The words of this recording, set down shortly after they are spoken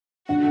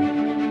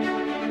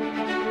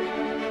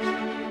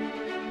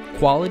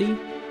quality,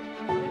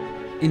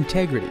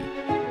 integrity,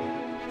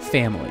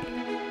 family.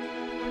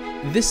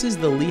 This is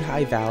the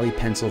Lehigh Valley,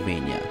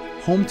 Pennsylvania,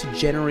 home to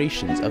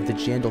generations of the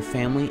Jaindl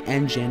family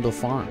and Jaindl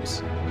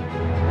Farms.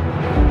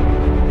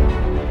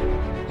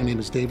 My name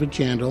is David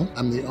Jaindl.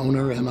 I'm the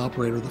owner and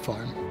operator of the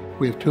farm.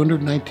 We have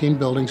 219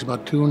 buildings,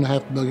 about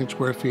 2.5 million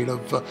square feet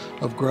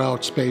of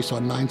grow-out space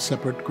on 9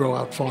 separate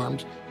grow-out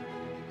farms.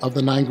 Of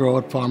the 9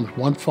 grow-out farms,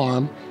 1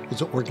 farm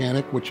is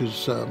organic, which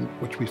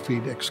we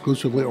feed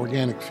exclusively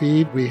organic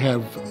feed. We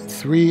have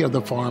 3 of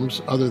the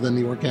farms, other than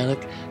the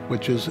organic,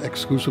 which is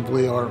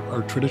exclusively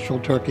our traditional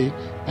turkey,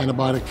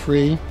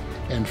 antibiotic-free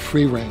and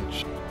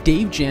free-range.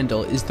 Dave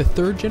Jaindl is the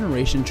 3rd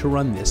generation to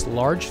run this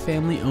large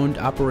family-owned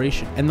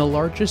operation and the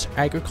largest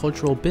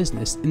agricultural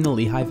business in the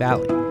Lehigh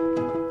Valley.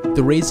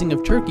 The raising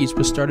of turkeys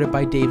was started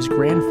by Dave's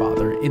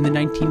grandfather in the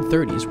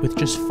 1930s with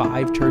just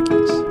 5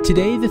 turkeys.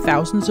 Today, the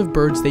thousands of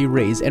birds they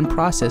raise and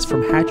process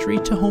from hatchery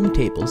to home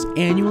tables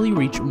annually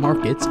reach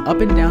markets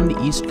up and down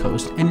the East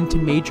Coast and into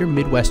major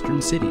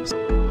Midwestern cities.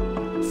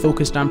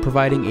 Focused on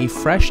providing a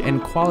fresh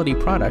and quality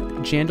product,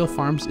 Jaindl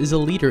Farms is a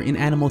leader in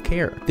animal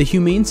care. The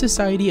Humane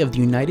Society of the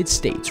United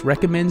States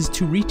recommends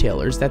to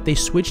retailers that they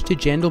switch to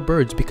Jaindl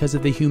birds because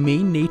of the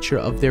humane nature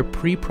of their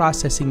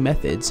pre-processing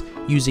methods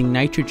using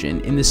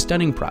nitrogen in the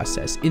stunning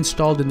process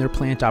installed in their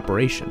plant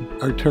operation.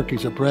 Our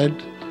turkeys are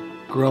bred,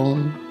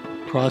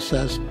 grown,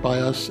 processed by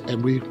us,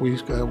 and we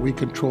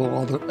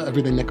control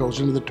everything that goes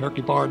into the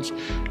turkey barns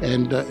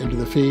and into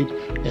the feed,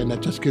 and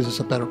that just gives us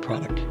a better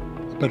product,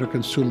 a better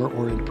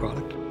consumer-oriented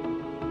product.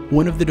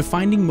 One of the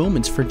defining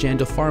moments for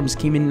Jaindl Farms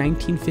came in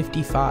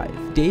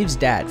 1955. Dave's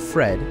dad,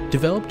 Fred,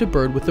 developed a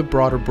bird with a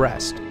broader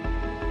breast.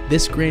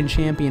 This Grand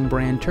Champion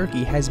brand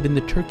turkey has been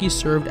the turkey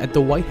served at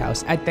the White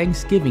House at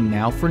Thanksgiving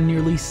now for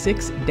nearly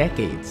 6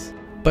 decades.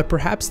 But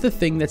perhaps the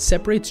thing that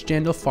separates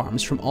Jaindl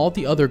Farms from all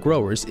the other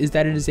growers is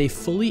that it is a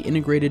fully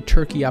integrated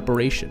turkey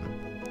operation.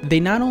 They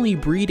not only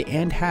breed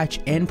and hatch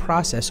and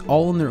process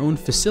all in their own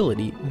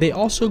facility, they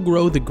also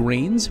grow the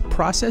grains,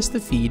 process the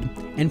feed,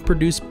 and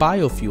produce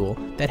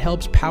biofuel that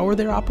helps power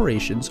their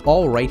operations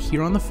all right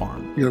here on the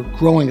farm. You're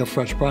growing a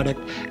fresh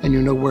product, and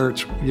you know where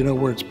it's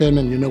been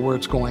and you know where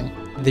it's going.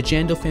 The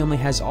Jaindl family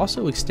has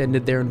also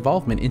extended their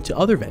involvement into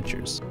other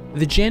ventures.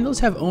 The Jaindls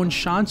have owned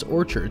Shantz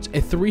Orchards,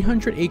 a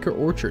 300-acre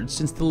orchard,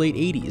 since the late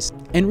 80s,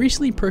 and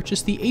recently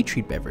purchased the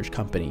A-Treat Beverage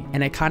Company,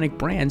 an iconic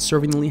brand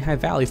serving the Lehigh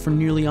Valley for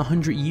nearly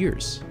 100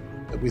 years.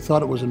 We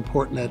thought it was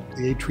important that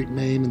the A-Treat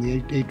name and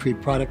the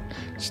A-Treat product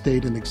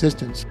stayed in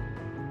existence.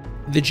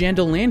 The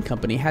Jaindl Land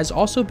Company has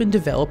also been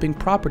developing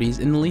properties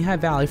in the Lehigh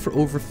Valley for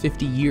over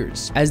 50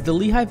 years. As the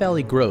Lehigh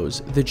Valley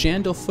grows, the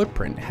Jaindl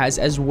footprint has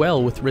as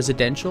well with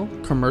residential,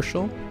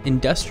 commercial,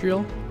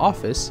 industrial,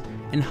 office,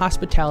 and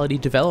hospitality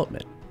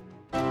development.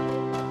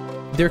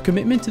 Their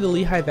commitment to the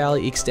Lehigh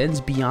Valley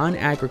extends beyond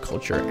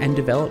agriculture and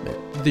development.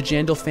 The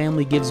Jaindl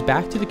family gives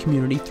back to the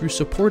community through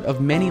support of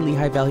many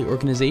Lehigh Valley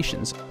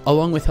organizations.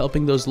 Along with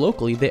helping those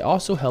locally, they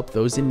also help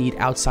those in need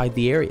outside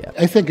the area.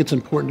 I think it's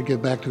important to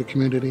give back to the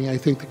community. I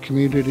think the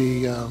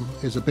community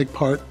is a big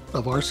part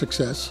of our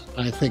success.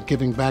 I think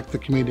giving back to the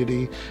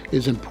community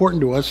is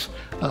important to us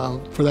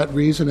for that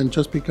reason and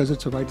just because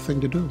it's the right thing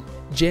to do.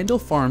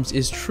 Jaindl Farms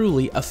is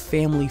truly a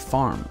family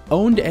farm,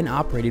 owned and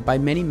operated by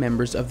many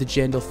members of the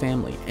Jaindl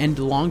family and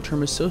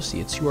long-term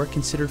associates who are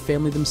considered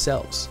family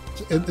themselves.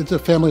 It's a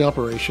family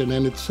operation,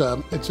 and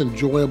it's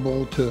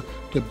enjoyable to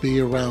be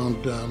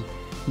around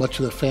much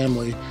of the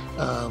family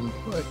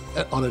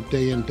on a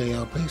day-in,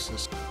 day-out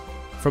basis.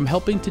 From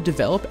helping to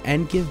develop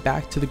and give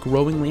back to the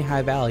growing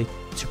Lehigh Valley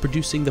to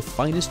producing the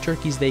finest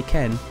turkeys they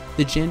can,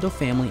 the Jaindl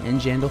family and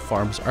Jaindl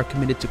Farms are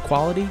committed to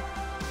quality,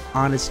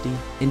 honesty,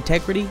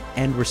 integrity,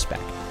 and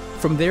respect.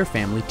 From their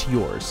family to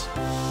yours.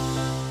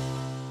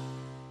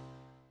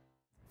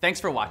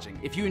 Thanks for watching.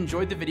 If you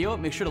enjoyed the video,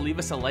 make sure to leave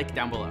us a like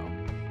down below.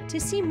 To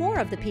see more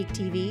of The Peak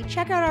TV,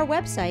 check out our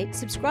website,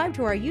 subscribe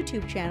to our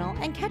YouTube channel,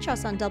 and catch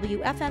us on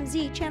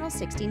WFMZ Channel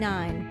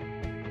 69.